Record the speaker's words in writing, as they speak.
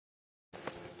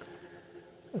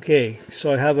Okay,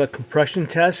 so I have a compression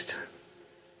test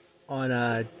on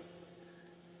a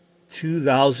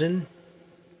 2000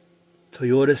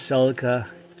 Toyota Celica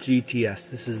GTS.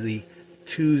 This is the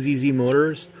 2ZZ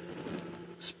motors.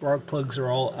 Spark plugs are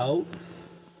all out.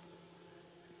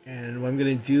 And what I'm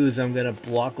going to do is I'm going to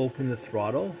block open the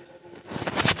throttle.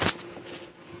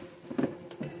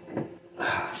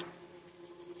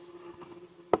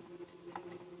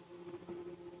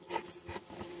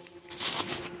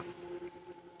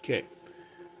 Okay,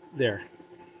 there.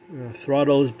 The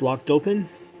throttle is blocked open.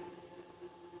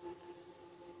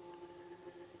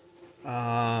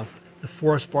 The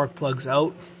 4 spark plugs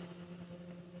out.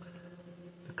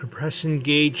 The compression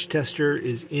gauge tester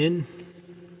is in.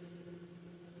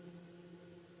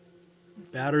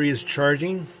 Battery is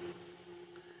charging.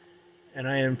 And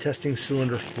I am testing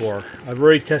cylinder 4. I've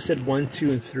already tested 1,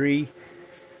 2, and 3.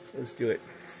 Let's do it.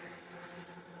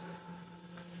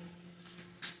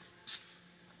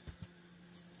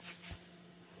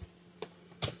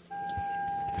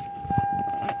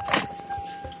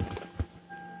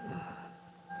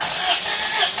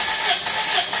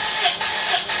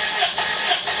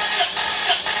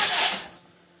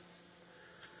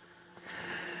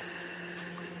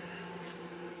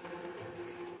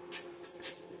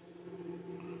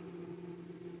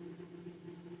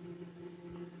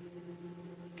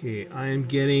 Okay, I am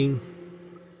getting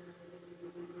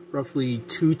roughly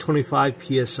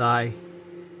 225 psi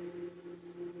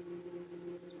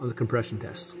on the compression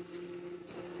test.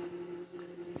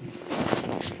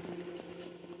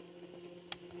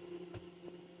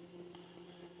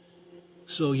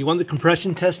 So you want the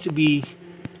compression test to be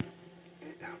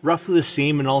roughly the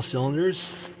same in all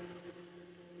cylinders.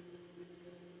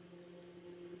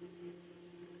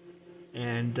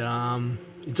 And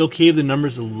it's okay if the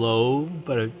numbers are low,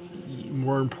 but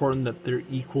more important that they're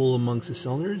equal amongst the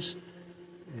cylinders.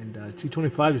 And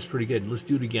 225 is pretty good. Let's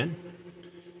do it again.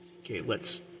 Okay,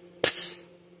 let's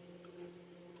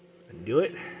undo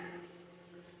it.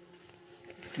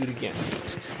 Do it again.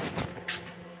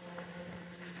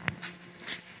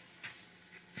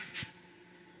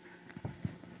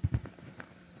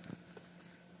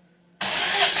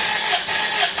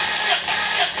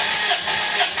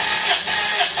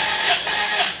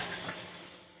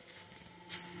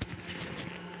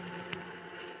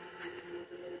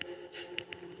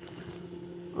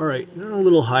 Alright, a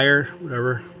little higher,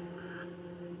 whatever.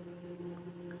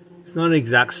 It's not an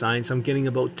exact science. I'm getting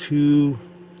about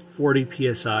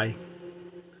 240 psi.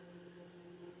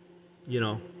 You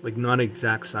know, like not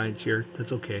exact science here.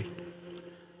 That's okay.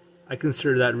 I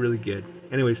consider that really good.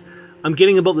 Anyways, I'm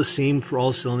getting about the same for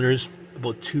all cylinders.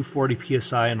 About 240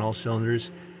 psi on all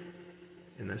cylinders.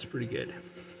 And that's pretty good.